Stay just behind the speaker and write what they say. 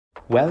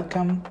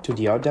Welcome to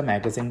the ODDA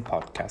magazine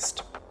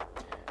podcast.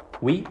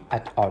 We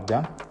at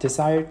ODDA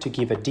desire to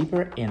give a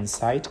deeper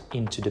insight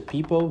into the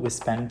people we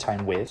spend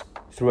time with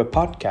through a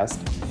podcast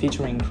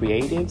featuring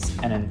creatives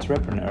and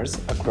entrepreneurs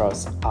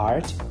across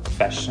art,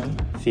 fashion,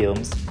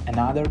 films, and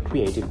other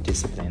creative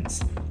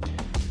disciplines.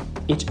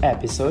 Each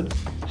episode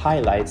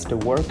highlights the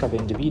work of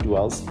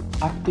individuals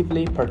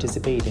actively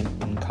participating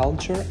in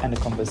culture and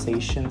the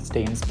conversations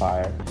they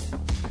inspire.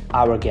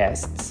 Our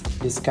guests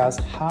discuss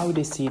how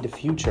they see the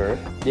future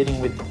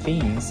dealing with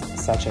themes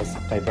such as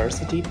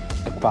diversity,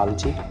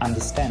 equality,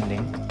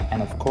 understanding,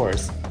 and of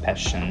course,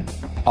 passion.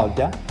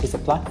 ODDA is a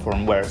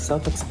platform where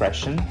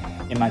self-expression,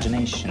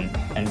 imagination,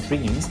 and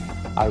dreams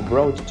are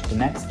brought to the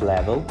next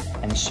level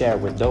and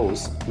shared with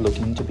those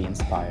looking to be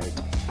inspired.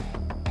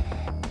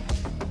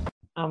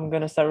 I'm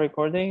gonna start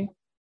recording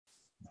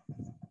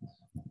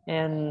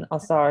and I'll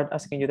start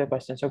asking you the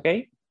questions,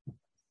 okay?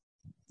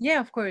 Yeah,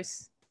 of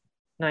course.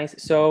 Nice.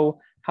 So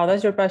how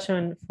does your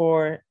passion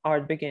for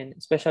art begin,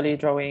 especially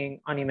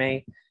drawing,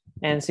 anime,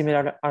 and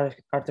similar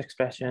art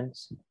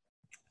expressions?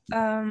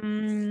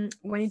 When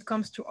it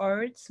comes to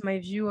art, my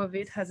view of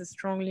it has a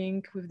strong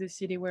link with the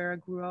city where I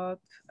grew up.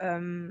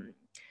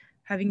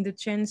 Having the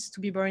chance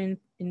to be born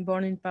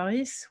in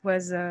Paris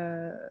was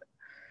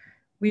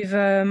with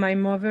my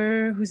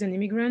mother, who's an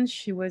immigrant.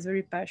 She was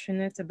very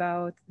passionate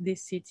about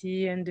this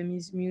city and the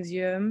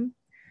museum.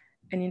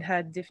 And it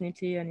had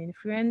definitely an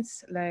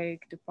influence,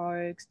 like the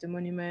parks, the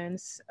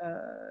monuments.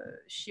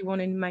 She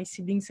wanted my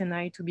siblings and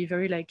I to be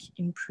very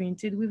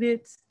imprinted with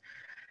it.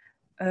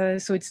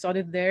 So it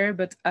started there,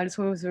 but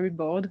also I was very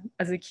bored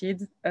as a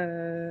kid.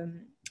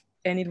 And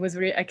it was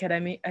very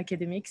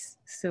academics.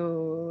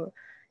 So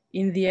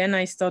in the end,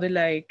 I started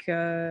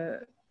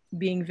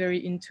being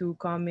very into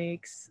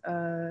comics,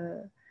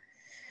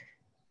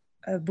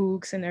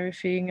 books and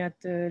everything at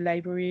the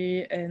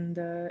library, and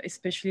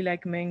especially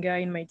manga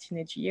in my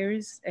teenage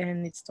years.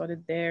 And it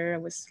started there. I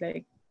was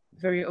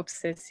very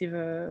obsessive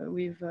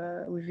with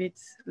it,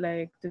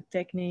 like the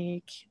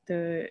technique,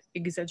 the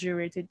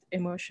exaggerated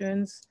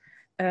emotions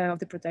of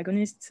the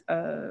protagonist.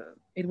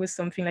 It was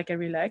something I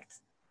really liked.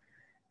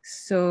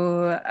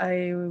 So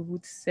I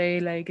would say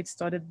it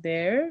started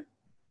there,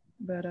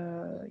 but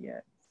yeah.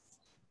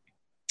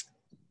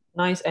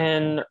 Nice.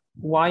 And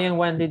why and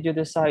when did you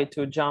decide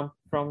to jump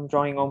from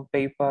drawing on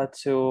paper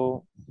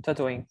to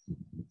tattooing?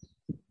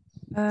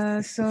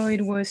 So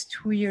it was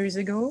 2 years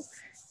ago.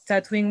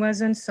 Tattooing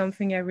wasn't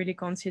something I really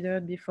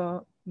considered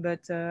before,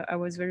 but I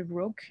was very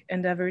broke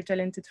and a very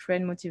talented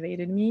friend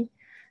motivated me.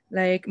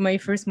 My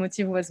first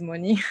motive was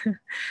money,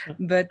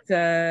 but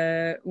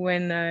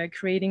when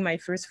creating my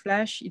first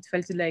flash, it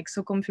felt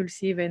so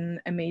compulsive and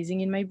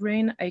amazing in my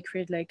brain. I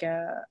created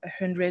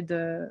 100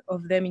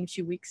 of them in a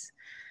few weeks.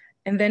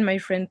 And then my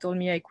friend told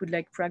me I could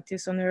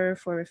practice on her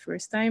for a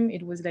first time.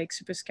 It was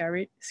super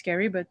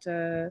scary, but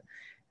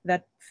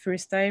that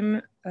first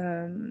time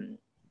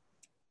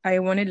I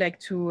wanted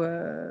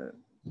to,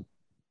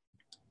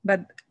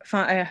 but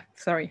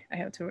sorry, I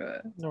have to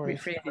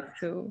rephrase it.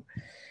 So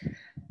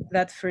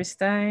that first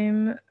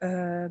time,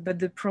 but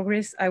the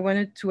progress I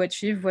wanted to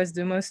achieve was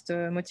the most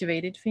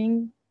motivating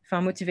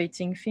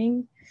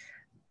thing.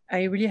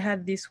 I really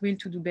had this will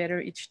to do better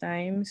each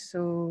time.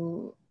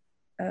 So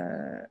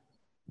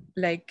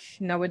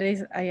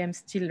nowadays I am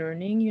still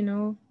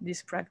learning,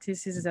 this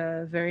practice is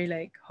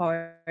very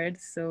hard.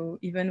 So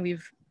even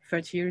with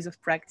 30 years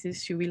of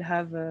practice, you will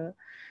have,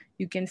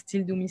 you can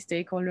still do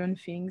mistake or learn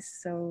things.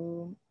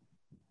 So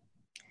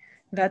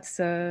that's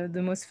the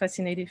most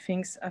fascinating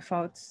things I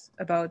thought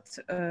about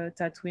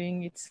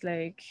tattooing. It's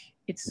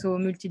it's so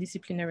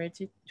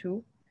multidisciplinary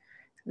too.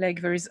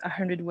 There is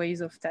 100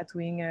 ways of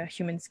tattooing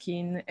human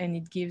skin, and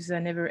it gives a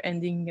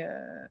never-ending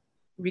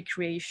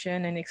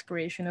recreation and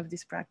exploration of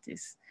this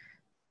practice.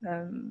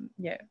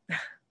 Yeah.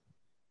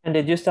 And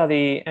did you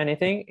study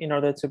anything in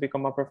order to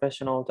become a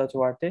professional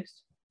tattoo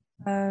artist?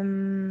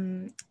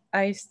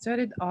 I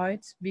studied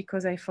art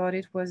because I thought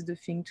it was the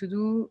thing to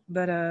do,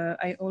 but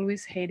I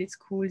always hated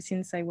school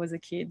since I was a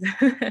kid.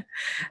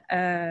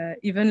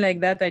 Even like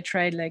that, I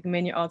tried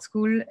many art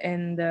school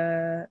and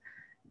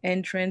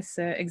entrance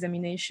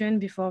examination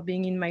before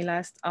being in my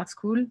last art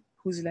school,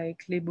 who's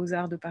Les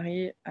Beaux-Arts de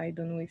Paris. I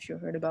don't know if you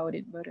heard about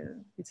it, but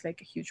it's a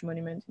huge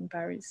monument in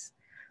Paris.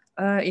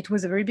 It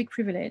was a very big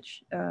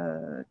privilege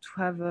to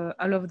have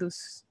all of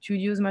those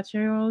studios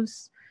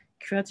materials,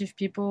 creative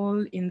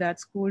people in that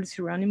school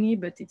surrounding me,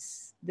 but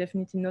it's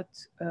definitely not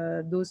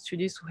those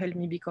studios who helped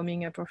me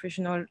becoming a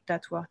professional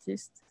tattoo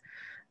artist.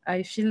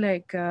 I feel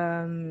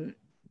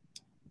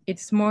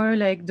it's more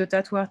the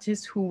tattoo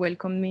artists who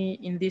welcomed me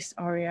in this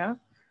area,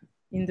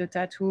 in the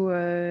tattoo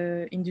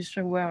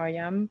industry where I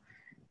am,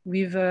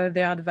 with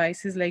their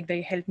advices.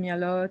 They helped me a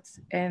lot.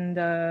 And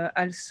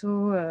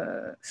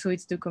also, so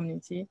it's the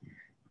community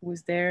who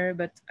was there,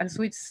 but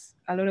also it's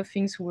a lot of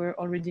things were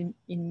already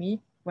in me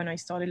when I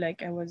started.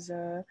 I was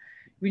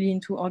really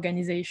into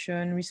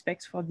organization,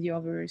 respect for the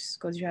others,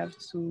 because you have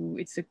to,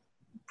 it's a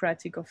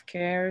practice of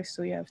care.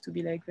 So you have to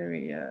be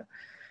very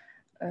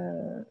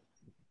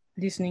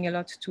listening a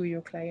lot to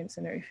your clients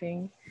and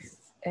everything.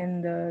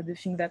 And the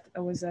thing that I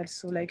was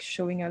also like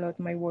showing a lot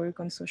my work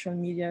on social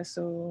media.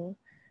 So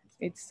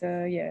it's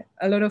yeah,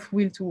 a lot of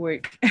will to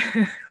work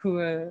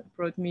who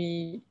brought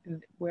me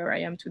where I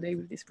am today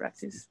with this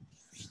practice.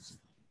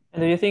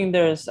 And do you think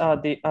there's a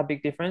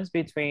big difference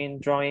between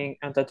drawing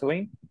and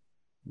tattooing?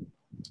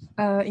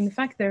 In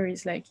fact, there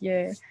is like,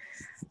 yeah,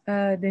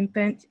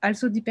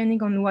 also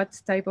depending on what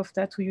type of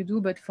tattoo you do.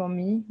 But for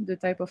me, the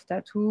type of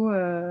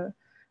tattoo,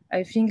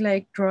 I think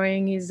like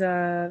drawing is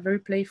a very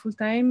playful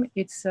time.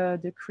 It's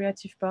the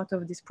creative part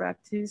of this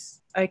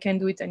practice. I can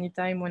do it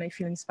anytime when I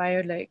feel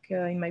inspired, like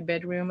in my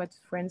bedroom, at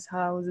friends'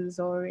 houses,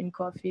 or in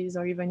coffees,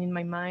 or even in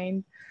my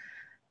mind.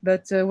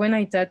 But when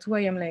I tattoo,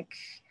 I am like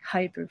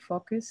hyper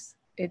focused.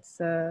 It's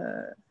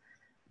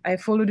I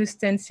follow the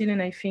stencil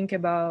and I think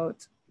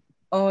about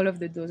all of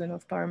the dozen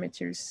of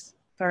parameters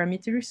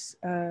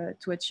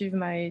to achieve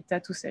my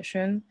tattoo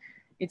session.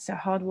 It's a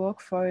hard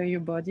work for your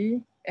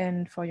body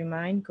and for your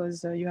mind,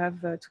 because you have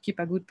to keep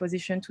a good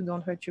position to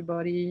don't hurt your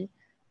body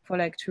for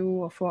like 2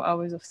 or 4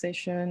 hours of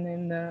session,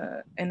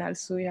 and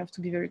also you have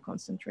to be very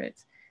concentrated.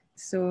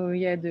 So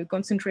yeah, the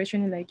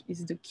concentration like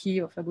is the key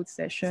of a good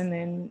session,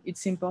 and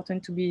it's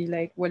important to be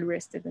like well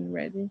rested and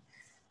ready.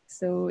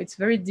 So it's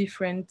very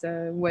different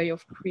way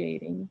of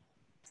creating.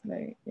 It's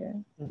like, yeah.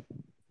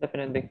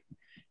 Definitely.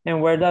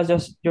 And where does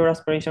just your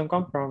aspiration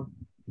come from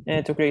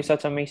to create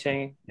such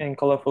amazing and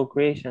colorful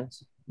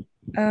creations?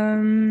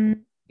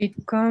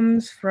 It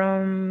comes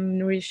from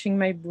nourishing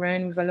my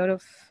brain with a lot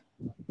of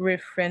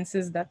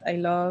references that I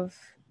love,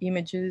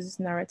 images,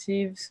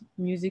 narratives,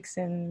 musics,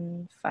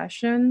 and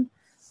fashion.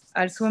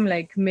 Also, I'm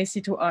like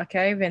messy to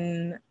archive,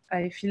 and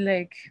I feel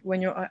like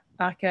when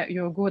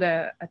you're good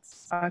at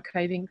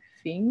archiving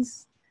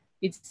things,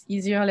 it's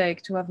easier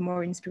like to have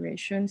more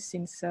inspiration,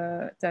 since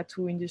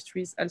tattoo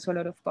industry is also a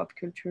lot of pop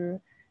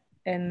culture,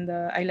 and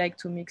I like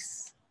to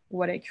mix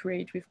what I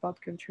create with pop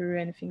culture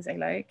and things I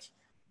like.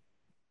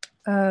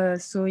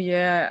 So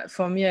yeah,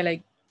 for me, I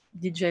like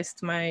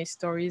digest my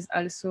stories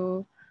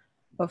also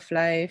of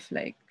life,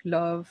 like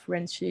love,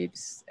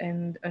 friendships,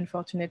 and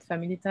unfortunate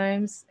family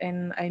times,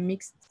 and I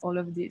mixed all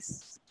of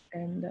this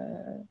and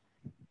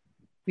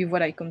with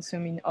what I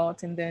consume in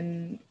art, and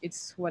then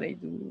it's what I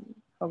do,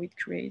 how it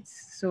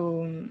creates.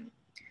 So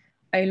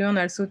I learn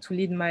also to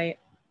lead my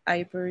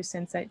hyper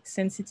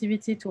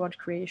sensitivity toward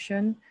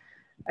creation.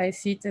 I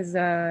see it as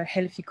a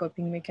healthy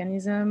coping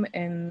mechanism,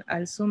 and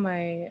also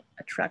my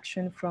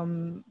attraction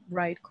from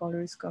bright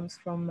colors comes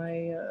from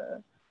my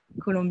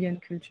Colombian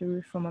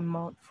culture, from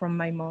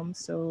my mom.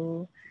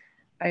 So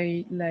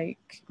I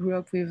like grew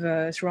up with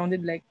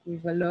surrounded like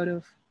with a lot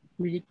of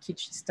really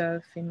kitschy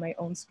stuff in my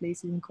own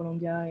places in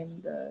Colombia,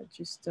 and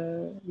just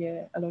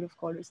yeah, a lot of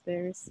colors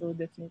there. So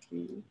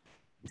definitely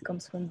it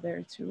comes from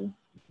there too.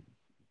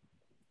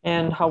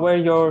 And how were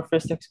your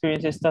first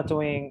experiences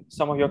tattooing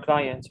some of your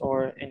clients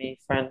or any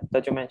friend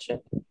that you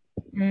mentioned?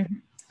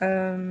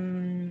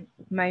 Mhm.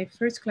 My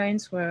first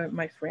clients were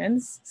my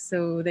friends,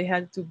 so they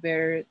had to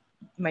bear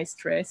my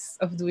stress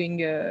of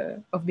doing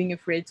of being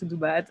afraid to do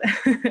bad,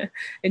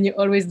 and you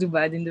always do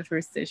bad in the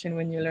first session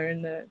when you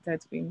learn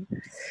tattooing.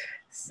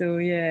 So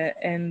yeah,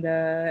 and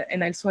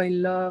also I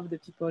love the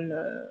people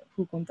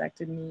who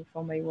contacted me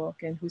for my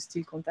work and who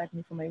still contact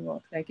me for my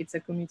work. Like it's a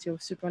community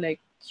of super like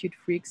cute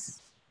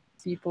freaks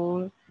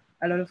people,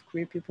 a lot of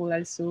queer people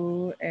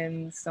also,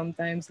 and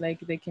sometimes like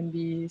they can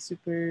be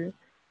super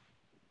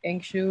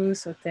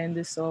anxious or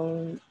tender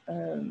soul.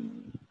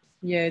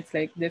 Yeah, it's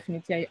like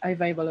definitely I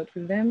vibe a lot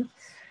with them.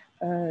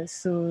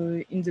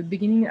 So in the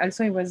beginning,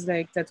 also I was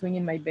like tattooing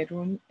in my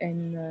bedroom,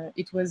 and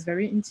it was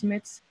very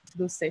intimate.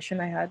 Those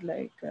sessions I had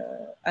like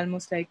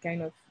almost like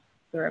kind of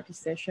therapy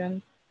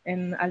session,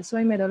 and also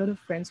I made a lot of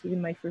friends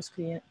within my first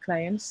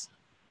clients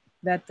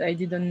that I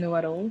didn't know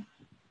at all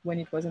when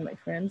it wasn't my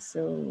friends.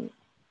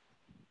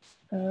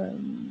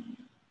 Um,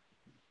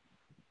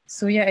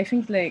 so yeah, I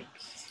think like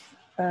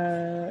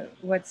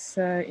what's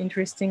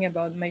interesting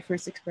about my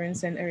first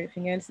experience and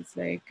everything else, it's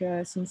like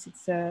since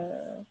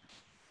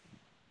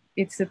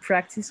it's a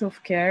practice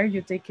of care,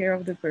 you take care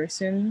of the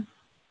person,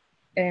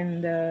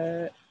 and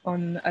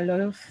on a lot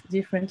of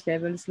different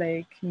levels,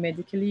 like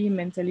medically,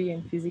 mentally,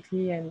 and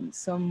physically, and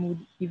some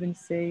would even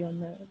say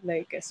on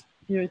like a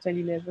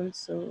spiritually level.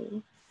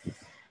 So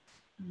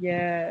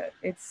yeah,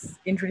 it's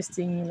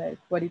interesting like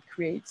what it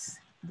creates,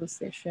 those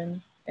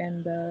session.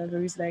 And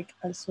there is like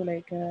also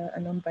like a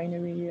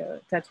non-binary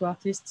tattoo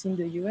artist in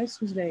the US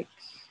who's like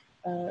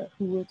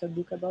who wrote a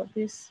book about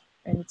this,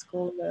 and it's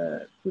called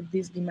Could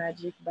This Be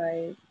Magic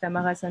by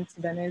Tamara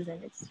Santibanez,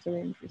 and it's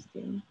very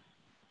interesting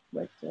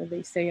what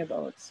they say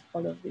about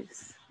all of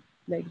this,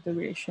 like the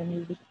relation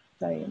with the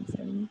clients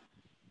and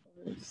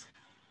others.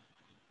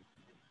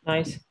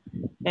 Nice.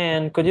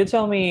 And could you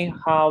tell me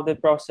how the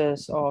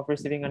process of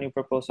receiving a new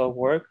proposal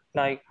work?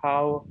 Like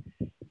how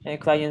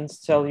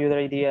clients tell you their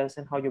ideas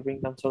and how you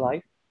bring them to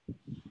life?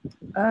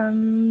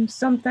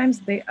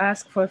 Sometimes they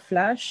ask for a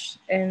flash,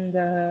 and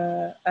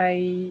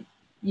I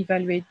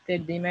evaluate their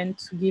demand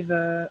to give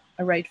a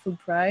rightful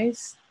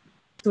price.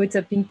 So it's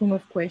a ping pong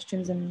of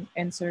questions and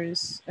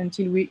answers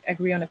until we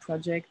agree on a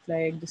project,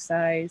 like the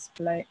size,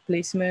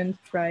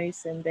 placement,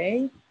 price, and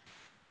day.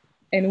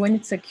 And when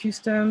it's a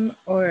custom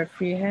or a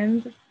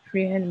freehand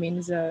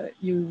means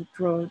you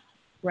draw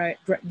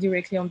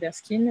directly on their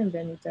skin and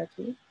then you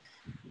tattoo.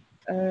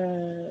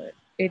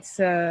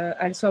 It's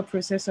also a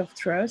process of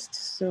trust.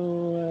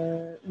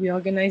 So we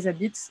organize a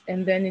bit,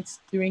 and then it's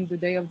during the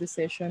day of the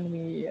session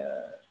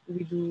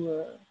we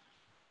do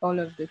all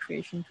of the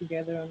creation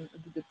together on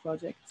the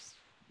projects.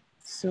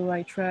 So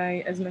I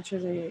try as much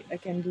as I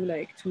can do,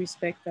 like to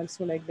respect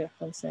also like their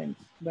consent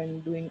when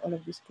doing all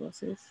of this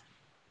process.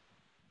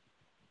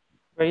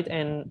 Great.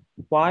 And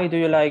why do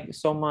you like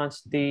so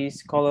much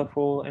these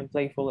colorful and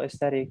playful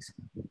aesthetics?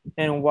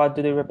 And what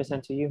do they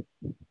represent to you?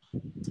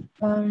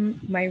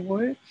 My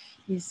work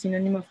is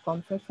synonym of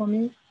comfort for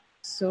me.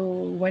 So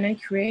when I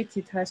create,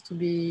 it has to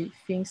be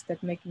things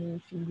that make me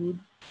feel good,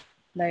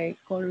 like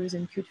colors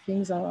and cute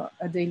things are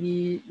a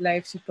daily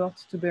life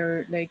support to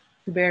bear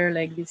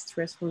like this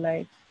stressful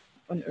life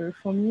on Earth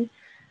for me.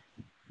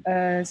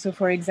 So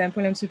for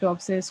example, I'm super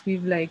obsessed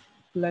with like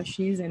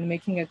plushies, and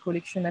making a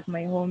collection at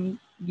my home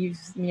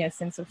gives me a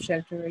sense of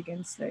shelter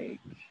against like,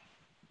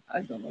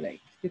 I don't know,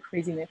 like the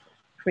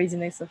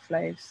craziness of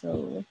life.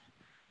 So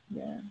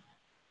yeah.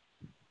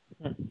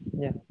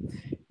 Yeah.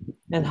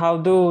 And how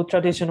do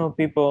traditional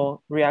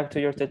people react to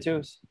your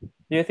tattoos?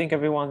 Do you think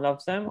everyone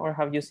loves them, or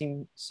have you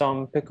seen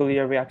some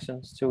peculiar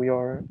reactions to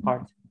your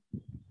art?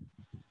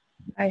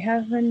 I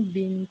haven't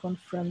been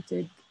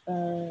confronted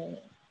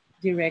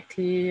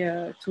directly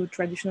to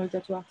traditional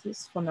tattoo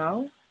artists for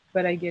now,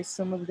 but I guess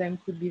some of them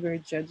could be very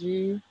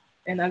judgy,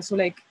 and also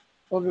like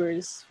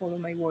others follow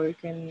my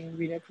work and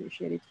really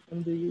appreciate it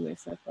from the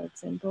US, for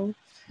example.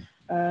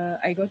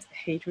 I got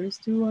haters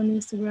too on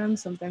Instagram.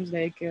 Sometimes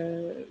like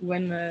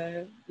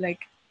when like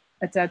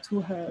a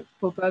tattoo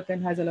pop up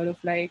and has a lot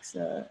of likes,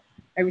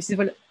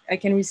 I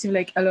can receive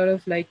like a lot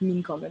of like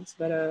mean comments,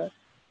 but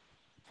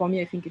for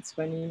me, I think it's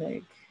funny.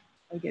 Like,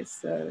 I guess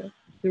the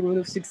road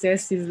of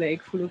success is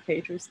like full of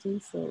haters too.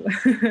 So,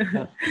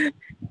 Yeah.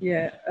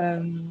 yeah.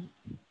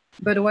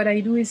 But what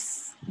I do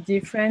is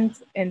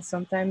different and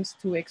sometimes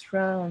too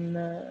extra on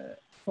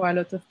for a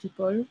lot of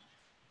people.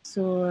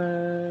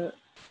 So,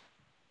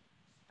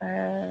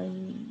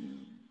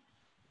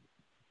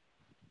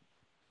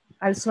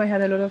 also, I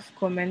had a lot of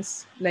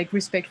comments, like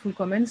respectful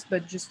comments,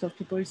 but just of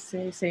people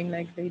saying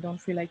like they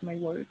don't really like my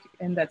work,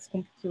 and that's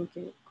completely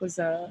okay because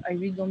I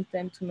really don't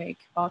tend to make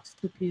art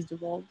to please the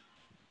world.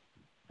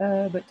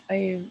 But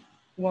I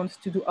want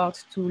to do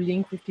art to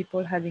link with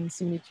people having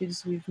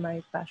similitudes with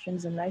my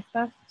passions and life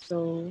path.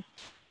 So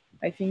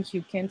I think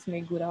you can't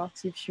make good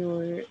art if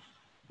you're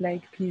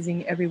like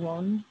pleasing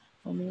everyone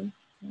for me.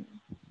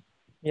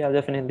 Yeah,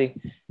 definitely.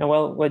 And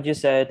well, what you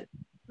said,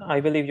 I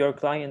believe your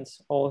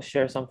clients all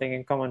share something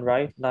in common,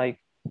 right? Like,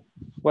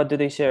 what do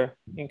they share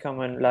in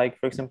common? Like,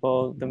 for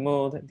example, the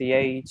mood, the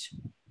age,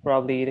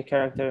 probably the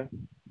character.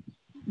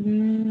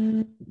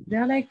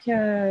 There are like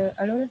a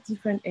lot of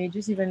different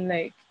ages, even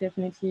like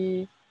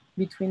definitely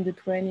between the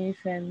 20s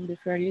and the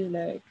 30s,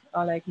 like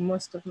are like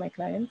most of my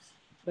clients.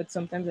 But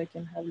sometimes I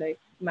can have like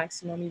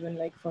maximum even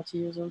like 40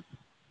 years old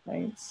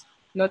clients,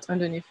 not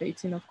underneath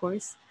 18, of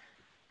course.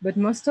 But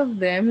most of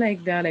them,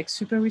 like they're like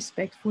super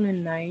respectful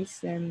and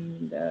nice,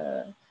 and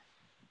the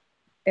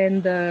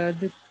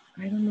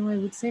I don't know, I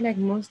would say like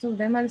most of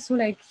them also,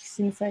 like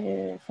since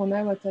I for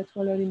now I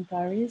tattoo a lot in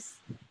Paris,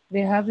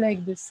 they have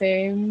like the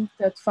same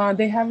tattoo.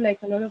 They have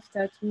like a lot of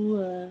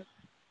tattoo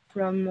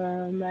from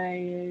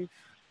my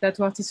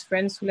tattoo artist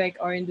friends who like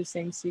are in the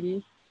same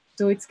city.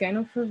 So it's kind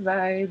of a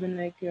vibe, and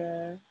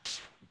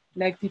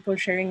like people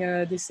sharing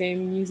the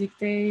same music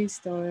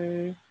taste,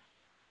 or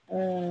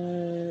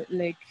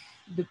like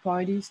the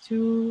parties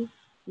too,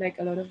 like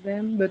a lot of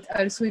them. But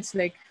also it's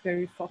like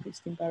very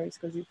focused in Paris,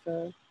 because if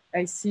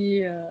I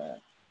see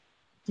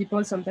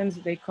people sometimes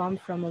they come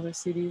from other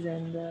cities,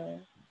 and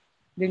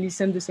they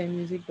listen the same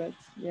music, but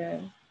yeah,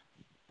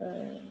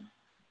 I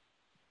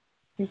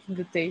think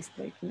the taste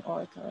like in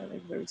art are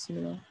like very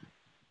similar.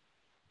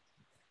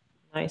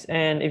 Nice.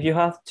 And if you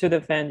have to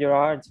defend your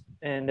art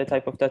and the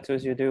type of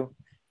tattoos you do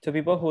to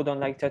people who don't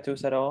like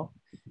tattoos at all,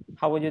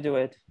 how would you do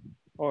it?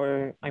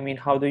 Or, I mean,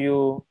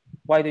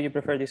 why do you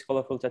prefer these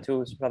colorful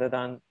tattoos rather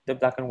than the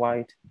black and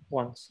white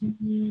ones?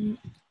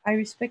 I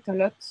respect a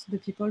lot the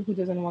people who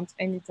doesn't want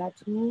any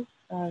tattoo.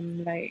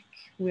 Like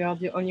we are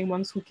the only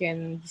ones who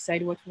can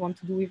decide what we want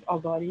to do with our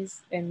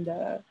bodies, and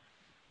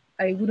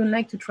I wouldn't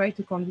like to try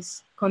to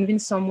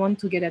convince someone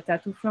to get a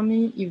tattoo from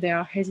me if they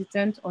are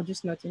hesitant or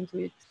just not into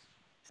it.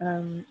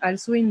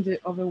 Also, in the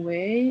other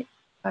way,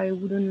 I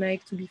wouldn't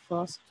like to be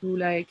forced to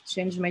like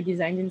change my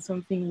design in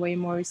something way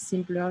more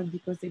simpler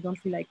because they don't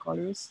really like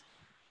colors.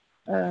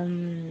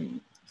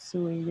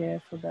 So yeah,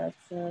 for that,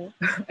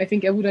 I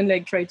think I wouldn't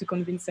like try to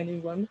convince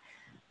anyone.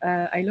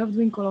 I love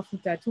doing colorful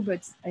tattoo,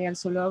 but I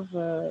also love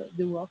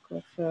the work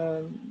of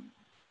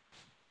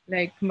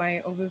like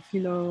my other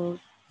fellow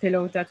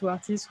tattoo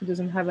artist who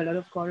doesn't have a lot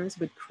of colors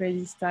but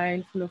crazy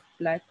style, full of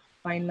black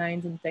fine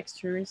lines and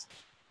textures.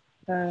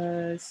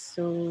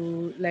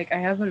 So like I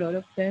have a lot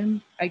of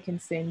them. I can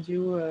send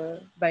you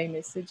by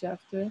message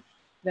after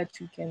that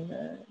you can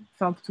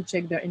to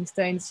check their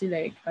Insta and see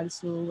like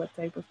also what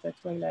type of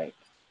tattoo I like,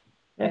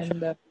 Yeah, sure.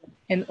 and uh,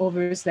 and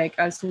others like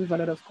also with a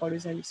lot of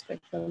colors I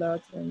respect a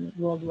lot and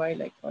worldwide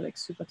like are like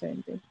super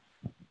talented.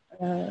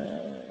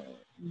 Uh,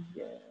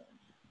 yeah,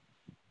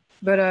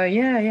 but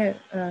yeah.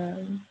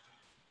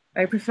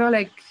 I prefer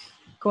like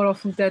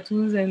colorful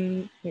tattoos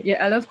and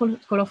yeah, I love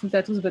colorful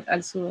tattoos, but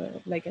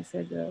also like I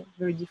said,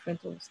 very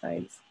different of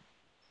styles.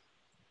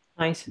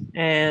 Nice.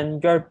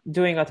 And you're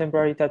doing a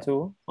temporary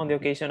tattoo on the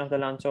occasion of the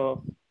launch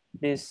of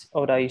this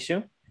ODA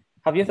issue.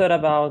 Have you thought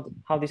about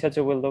how this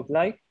tattoo will look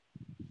like?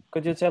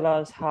 Could you tell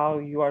us how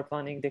you are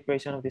planning the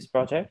creation of this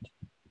project?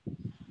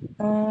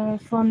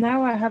 For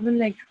now, I haven't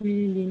like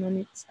really leaned on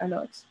it a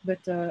lot,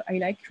 but I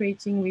like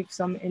creating with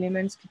some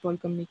elements people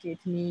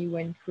communicate me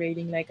when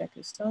creating like a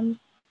custom.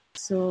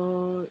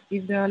 So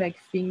if there are like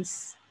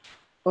things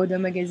other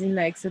magazine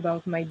likes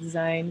about my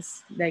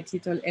designs, like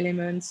little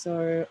elements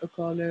or a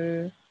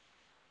color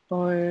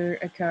or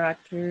a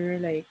character,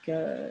 like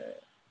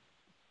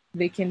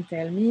they can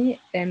tell me.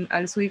 And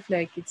also if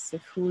like it's a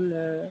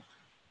full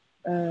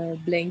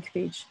blank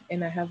page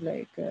and I have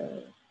like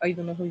I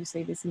don't know how you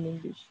say this in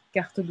English,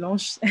 carte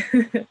blanche.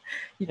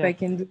 If Yeah, I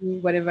can do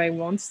whatever I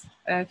want,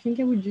 I think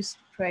I would just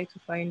try to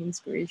find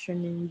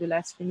inspiration in the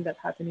last thing that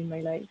happened in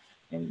my life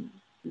and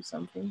do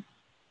something.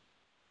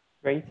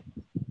 great.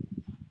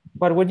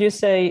 What would you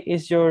say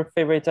is your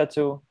favorite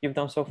tattoo you've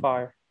done so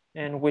far,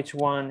 and which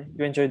one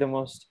you enjoy the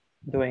most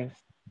doing?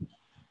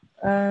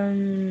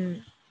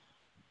 um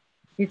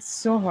it's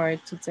so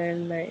hard to tell,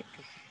 like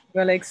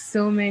well, like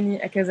so many,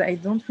 because I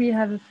don't really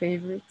have a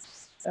favorite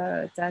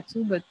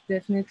tattoo, but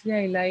definitely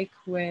I like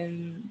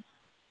when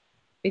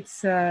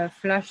it's a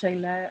flash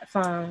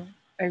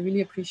I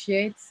really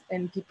appreciate,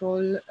 and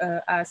people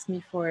ask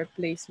me for a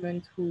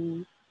placement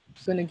who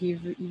gonna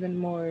give even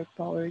more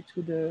power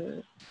to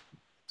the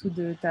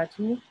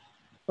tattoo.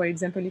 For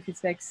example, if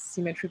it's like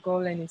symmetrical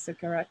and it's a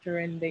character,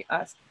 and they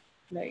ask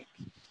like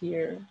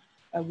here,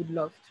 I would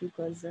love to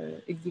because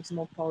it gives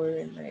more power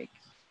and like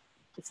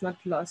it's not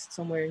lost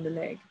somewhere in the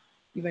leg,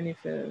 even if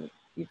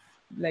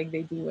like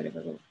they do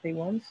whatever they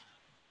want.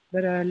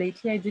 But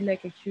lately I did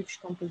like a huge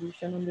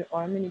composition on the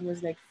arm and it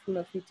was like full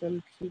of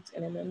little cute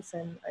elements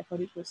and I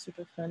thought it was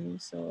super funny.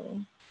 So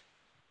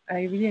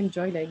I really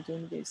enjoy like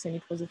doing this and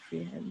it was a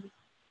freehand.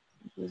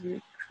 It was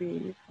really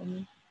creative for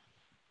me.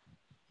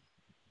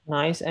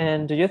 Nice.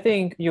 And do you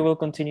think you will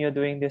continue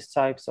doing these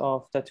types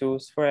of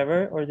tattoos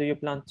forever, or do you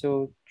plan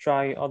to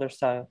try other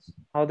styles?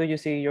 How do you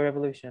see your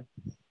evolution?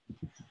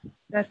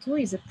 Tattoo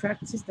is a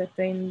practice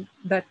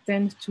that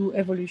tends to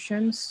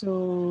evolution.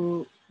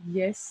 So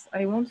yes,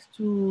 I want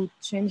to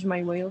change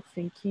my way of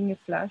thinking a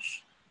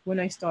flash. When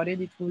I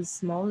started, it was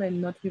small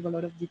and not with a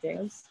lot of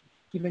details,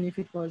 even if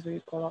it was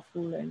very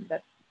colorful and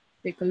that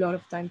take a lot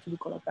of time to do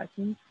color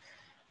packing.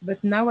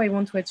 But now I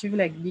want to achieve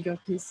like bigger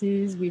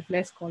pieces with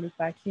less color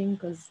packing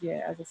because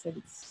yeah, as I said,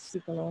 it's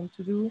super long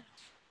to do.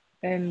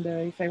 And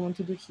if I want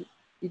to do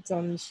it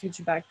on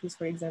huge back piece,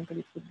 for example,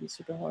 it would be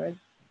super hard.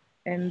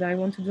 And I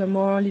want to do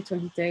more little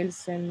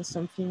details and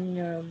something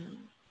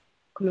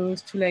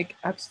close to like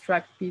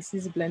abstract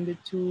pieces blended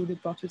to the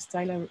portrait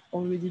style I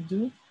already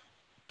do.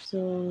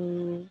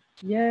 So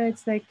yeah,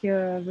 it's like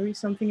very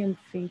something I'm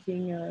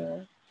thinking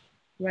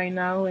right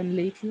now and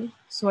lately.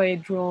 So I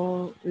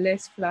draw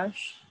less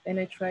flash and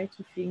I try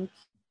to think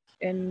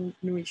and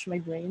nourish my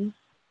brain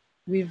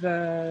with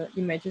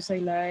images I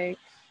like,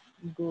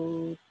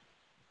 go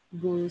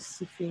go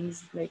see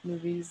things like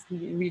movies,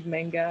 read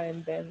manga,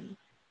 and then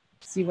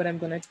see what I'm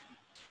gonna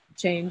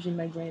change in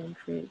my brain and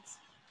create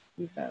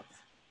with that.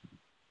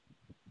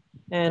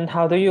 And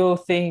how do you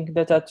think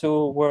the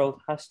tattoo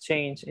world has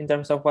changed in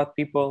terms of what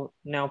people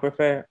now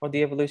prefer, or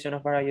the evolution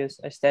of various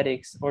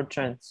aesthetics or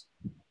trends?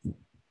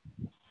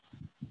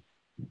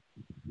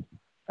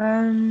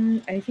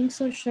 I think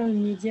social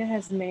media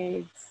has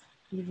made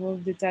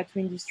evolve the tattoo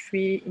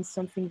industry in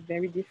something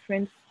very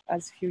different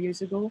as a few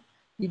years ago.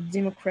 It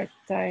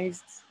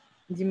democratized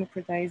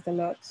a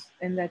lot,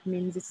 and that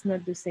means it's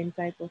not the same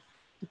type of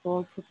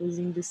people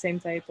proposing the same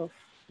type of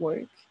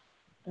work.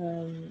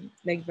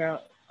 Like there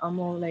are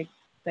more like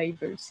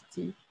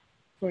diversity.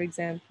 For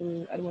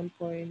example, at one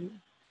point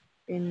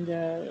in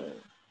the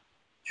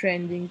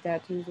trending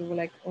tattoos, there were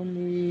like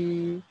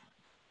only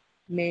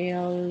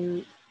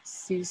male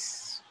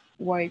cis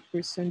white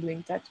person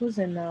doing tattoos,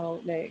 and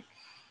now like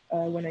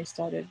when I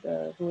started,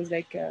 there was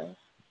like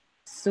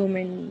so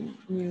many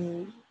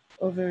new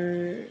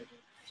other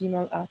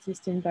female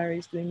artists in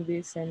Paris doing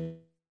this, and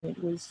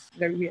it was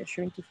very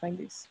reassuring to find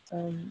this.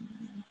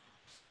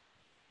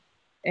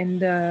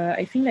 And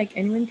I think like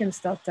anyone can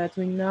start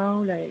tattooing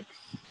now, like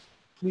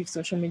with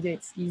social media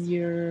it's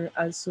easier,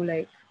 also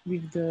like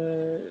with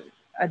the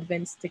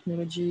advanced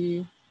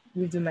technology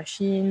with the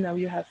machine now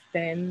you have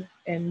pen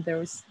and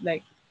there's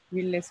like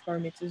really less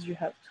parameters you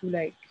have to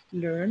like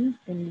learn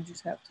and you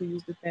just have to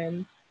use the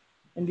pen.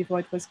 And before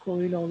it was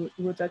coil or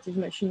rotative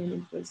machine and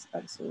it was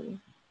also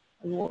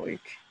a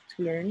work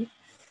to learn.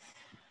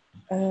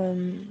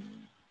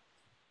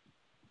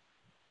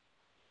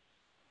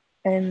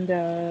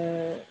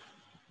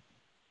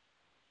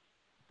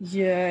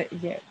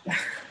 Yeah.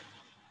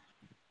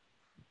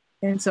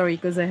 And sorry,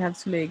 because I have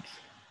to like,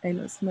 I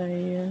lost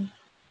my.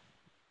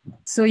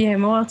 So yeah,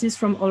 more artists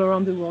from all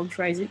around the world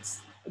tries it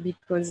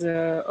because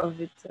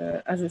of it,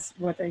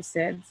 what I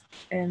said,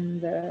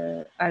 and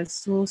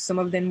also some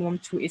of them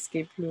want to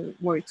escape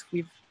work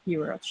with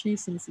hierarchy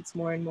since it's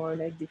more and more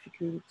like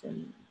difficult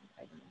and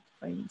I don't know, to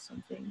find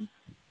something.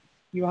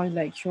 You are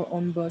like your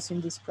own boss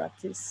in this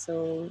practice.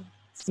 So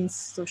since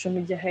social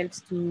media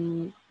helps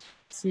to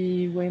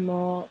see way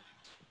more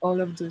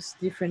all of those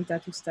different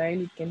tattoo style,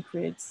 it can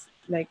create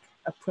like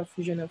a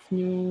profusion of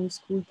new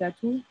school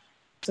tattoo,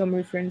 some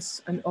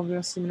reference and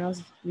other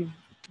similars with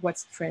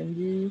what's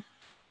trendy.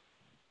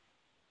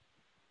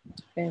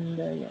 And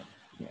yeah.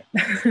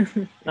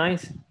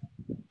 Nice.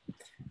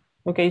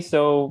 Okay,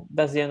 so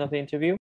that's the end of the interview.